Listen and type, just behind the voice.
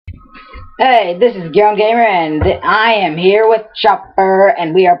Hey, this is Gilliam Gamer, and I am here with Chopper,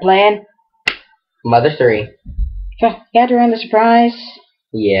 and we are playing Mother 3. Gather in the surprise.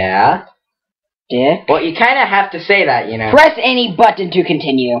 Yeah. Dick. Well, you kind of have to say that, you know. Press any button to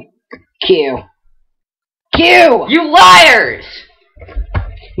continue. Q. Q! You liars!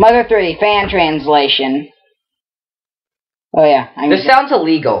 Mother 3, fan translation. Oh, yeah. This sounds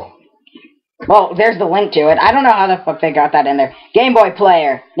illegal. Well, there's the link to it. I don't know how the fuck they got that in there. Game Boy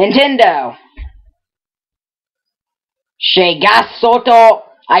Player. Nintendo. Shigesato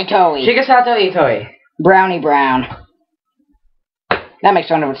Itoi. Shigesato Itoi. Brownie Brown. That makes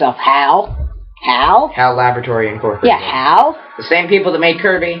fun of itself. Hal? Hal? Hal Laboratory Incorporated. Yeah, Hal? The same people that made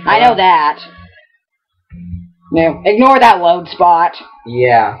Kirby. I know that. No, ignore that load spot.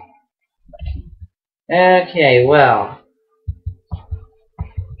 Yeah. Okay, well.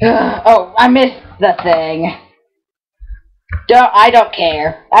 Oh, I missed the thing. I don't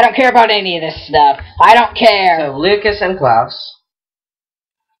care. I don't care about any of this stuff. I don't care. So, Lucas and Klaus.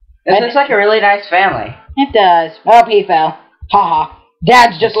 This looks like a really nice family. It does. Oh, he fell. Haha.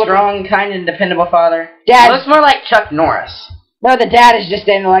 Dad's just looking... Strong, kind, and dependable father. Dad looks more like Chuck Norris. No, the dad is just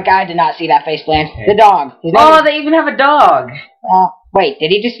standing like, I did not see that face plant. Okay. The dog. Oh, they even have a dog. Wait,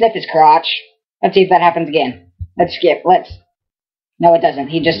 did he just sniff his crotch? Let's see if that happens again. Let's skip. Let's... No, it doesn't.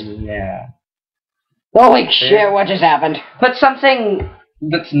 He just... Yeah. Holy shit, what just happened? Put something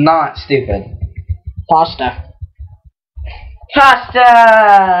that's not stupid. Pasta.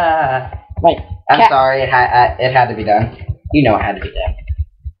 Pasta! Wait. I'm sorry, it had to be done. You know it had to be done.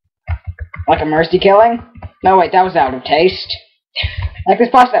 Like a mercy killing? No, wait, that was out of taste. Like this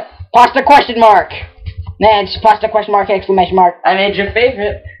pasta. Pasta question mark! Nah, it's pasta question mark, exclamation mark. I made your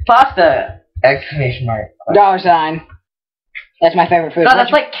favorite pasta! Exclamation mark. Dollar sign. That's my favorite food. No,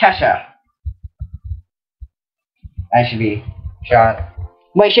 that's like Kesha. I should be shot.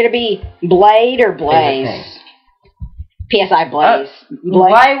 Wait, should it be Blade or Blaze? PSI Blaze.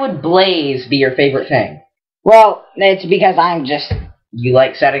 Blaze. Why would Blaze be your favorite thing? Well, it's because I'm just... You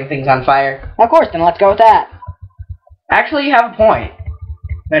like setting things on fire? Of course, then let's go with that. Actually, you have a point.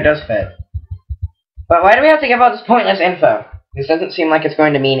 That does fit. But why do we have to give out this pointless info? This doesn't seem like it's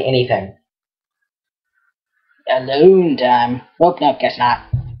going to mean anything. Alone time. Oh, no, guess not.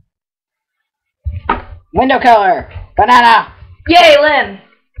 Window color. Banana. Yay, Lynn!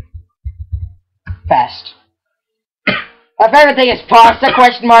 Fast. My favorite thing is pasta,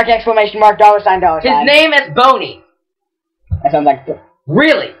 question mark, exclamation mark, dollar sign, dollar sign. His name is Boney. That sounds like...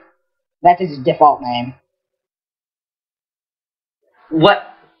 Really? That's his default name. What?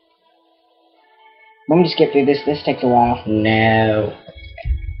 Let me just skip through this. This takes a while. No.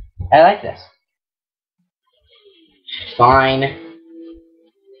 I like this. Fine.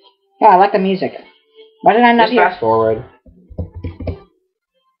 Yeah, I like the music. Why did I not just fast forward?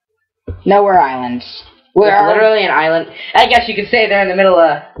 Nowhere Islands. It's literally an island. I guess you could say they're in the middle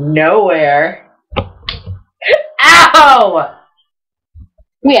of nowhere. Ow!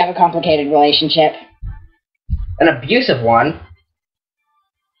 We have a complicated relationship. An abusive one.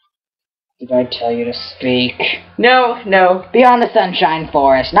 Did I tell you to speak? No, no. Beyond the Sunshine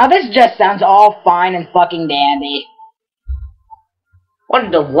Forest. Now this just sounds all fine and fucking dandy. What a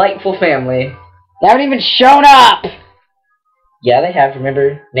delightful family. They haven't even shown up! Yeah, they have.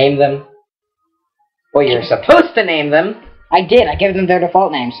 Remember? Name them. Well, you're supposed to name them. I did. I gave them their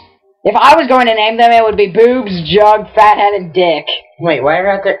default names. If I was going to name them, it would be Boobs, Jug, Fathead, and Dick. Wait, why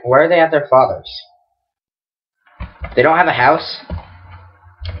are they at their father's? They don't have a house?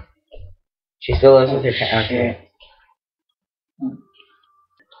 She still lives with her parents. Okay.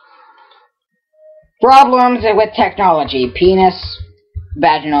 Problems with technology. Penis,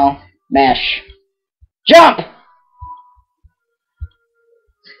 vaginal, mesh. Jump!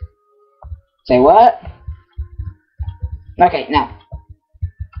 Say what? Okay, now.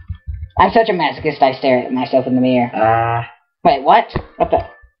 I'm such a masochist, I stare at myself in the mirror. Wait, what? What the?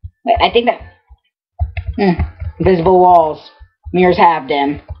 Wait, I think that... Invisible walls. Mirrors have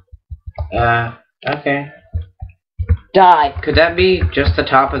them. Okay. Die. Could that be just the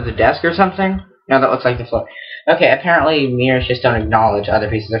top of the desk or something? No, that looks like the floor. Okay, apparently mirrors just don't acknowledge other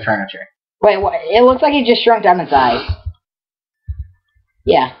pieces of furniture. Wait, what? It looks like he just shrunk down in size.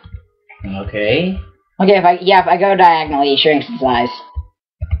 Yeah. Okay. Okay, if I go diagonally, he shrinks in size.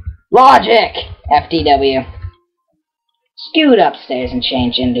 Logic! FTW. Scoot upstairs and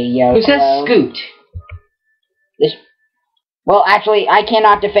change into yo. Who says scoot? Well, actually, I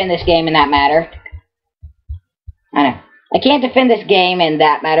cannot defend this game in that matter. I know. I can't defend this game in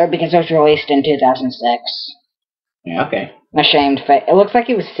that matter because it was released in 2006. Yeah, okay. Ashamed face. It looks like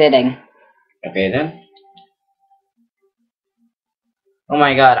he was sitting. Okay, then. Oh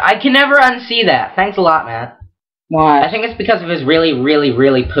my god. I can never unsee that. Thanks a lot, Matt. Why? I think it's because of his really, really,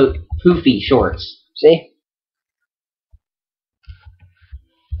 really poofy shorts. See?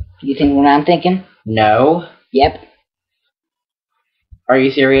 You think what I'm thinking? No. Yep. Are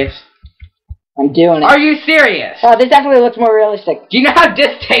you serious? I'm doing it. Are you serious? Oh, this definitely looks more realistic. Do you know how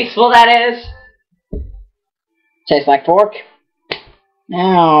distasteful that is? Tastes like pork.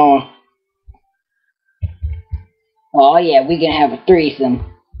 No. Oh yeah, we gonna have a threesome.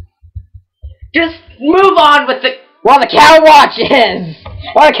 Just move on with the... While the cow watches!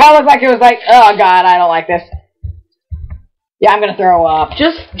 Well, the cow looked like it was like, oh god, I don't like this. Yeah, I'm gonna throw up.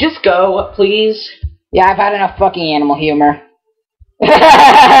 Just go, please. Yeah, I've had enough fucking animal humor.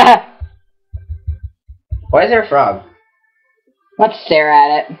 Why is there a frog? Let's stare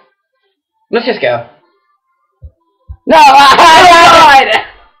at it. Let's just go. No! Oh god!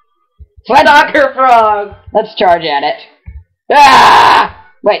 Soccer frog! Let's charge at it. Ah!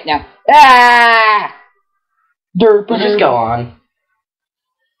 Wait, no. Ah! Derp. Let's just go on.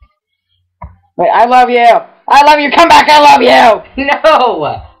 Wait, I love you! I love you! Come back, I love you!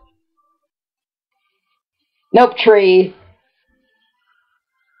 No! Nope, tree.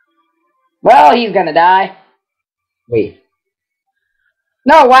 Well, he's gonna die. Wait.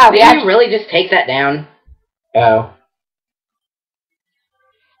 No, wow, Did you really just take that down? Oh.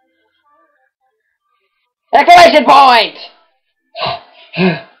 Exclamation point!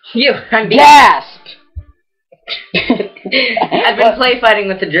 I'm being... Gasp! I've been play fighting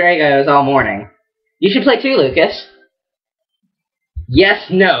with the Dragos all morning. You should play too, Lucas. Yes,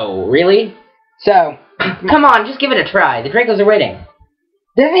 no. Really? So, come on, just give it a try. The Dragos are waiting.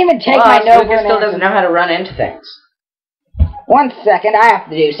 Doesn't even take my no for Lucas an still answer. doesn't know how to run into things. 1 second, I have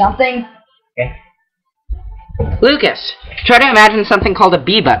to do something. Okay. Lucas, try to imagine something called a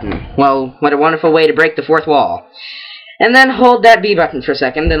B button. Well, what a wonderful way to break the fourth wall. And then hold that B button for a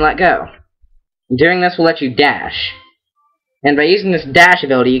second and let go. Doing this will let you dash. And by using this dash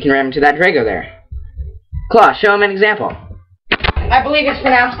ability, you can ram into that Drago there. Claw, show him an example. I believe it's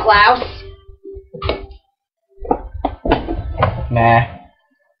pronounced Klaus. Nah.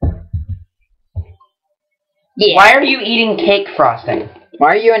 Yeah. Why are you eating cake frosting? Why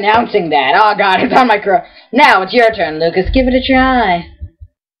are you announcing that? Oh god, it's on my crow. Now it's your turn, Lucas. Give it a try.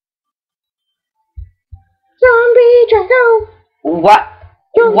 Zombie Drago. What?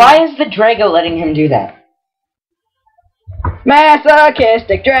 Why is the Drago letting him do that?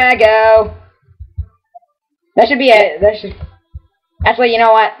 Masochistic Drago. That should be a... That should... Actually, you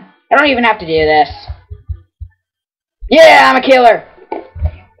know what? I don't even have to do this. Yeah, I'm a killer.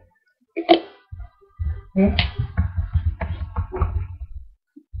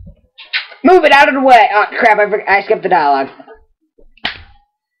 Move it out of the way. Oh, crap, I skipped the dialogue.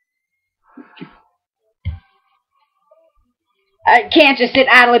 I can't just sit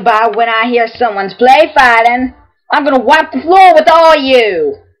idly by when I hear someone's play fighting. I'm gonna wipe the floor with all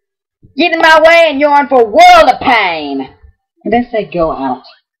you. Get in my way and you're in for a world of pain. I didn't say go out.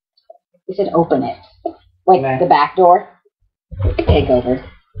 I said open it. Wait, the back door? Take over.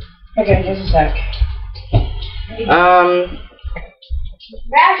 Okay, just a sec.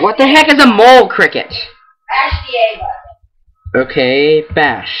 What the heck is a mole cricket? Bash the A button. Okay,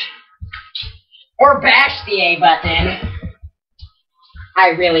 bash. Or bash the A button. I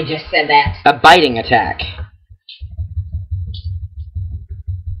really just said that. A biting attack.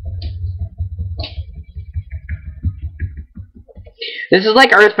 This is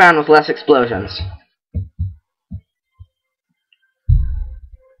like Earthbound with less explosions.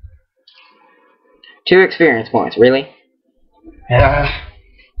 Two experience points, really? Yeah.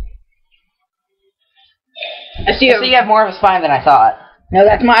 I see you have more of a spine than I thought. No,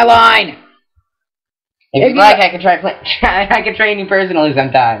 that's my line. If you'd like, I could I could train you personally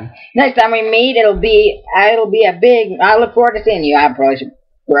sometime. Next time we meet, it'll be a big. I look forward to seeing you. I probably should,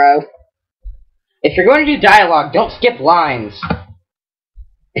 bro. If you're going to do dialogue, don't skip lines.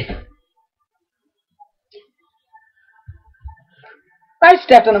 I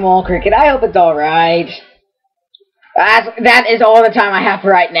stepped on the mole cricket. I hope it's alright. That is all the time I have for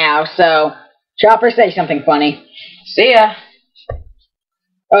right now, so... Chopper, say something funny. See ya.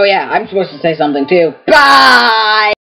 Oh yeah, I'm supposed to say something too. Bye!